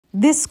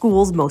This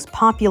school's most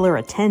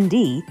popular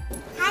attendee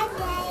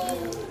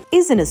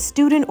isn't a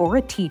student or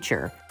a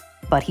teacher,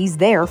 but he's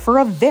there for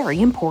a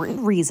very important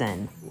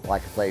reason.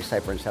 Like if they say,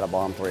 for instance, a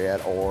bomb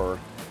threat or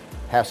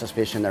have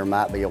suspicion there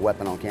might be a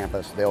weapon on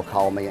campus, they'll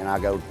call me and I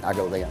go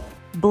then.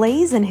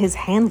 Blaze and his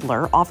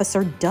handler,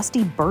 Officer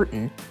Dusty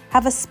Burton,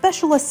 have a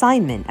special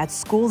assignment at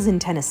schools in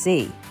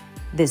Tennessee.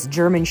 This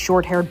German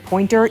short-haired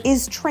pointer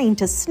is trained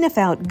to sniff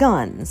out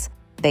guns.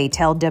 They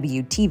tell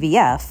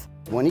WTVF,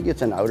 when he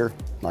gets an odor,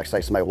 like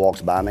say somebody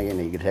walks by me and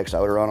he detects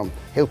odor on him,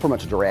 he'll pretty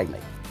much drag me.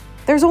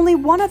 There's only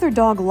one other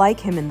dog like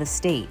him in the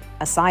state,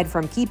 aside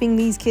from keeping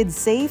these kids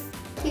safe.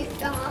 Cute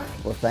dog.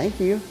 Well, thank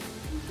you.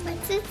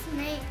 What's its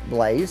name?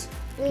 Blaze.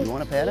 You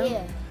want to pet him?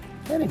 Yeah.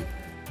 Pet him.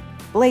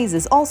 Blaze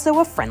is also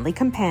a friendly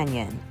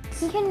companion,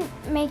 He can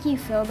make you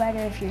feel better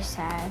if you're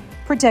sad.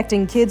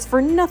 protecting kids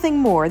for nothing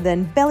more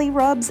than belly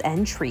rubs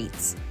and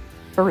treats.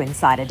 For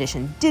Inside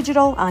Edition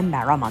Digital, I'm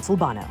Mara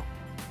Montalbano.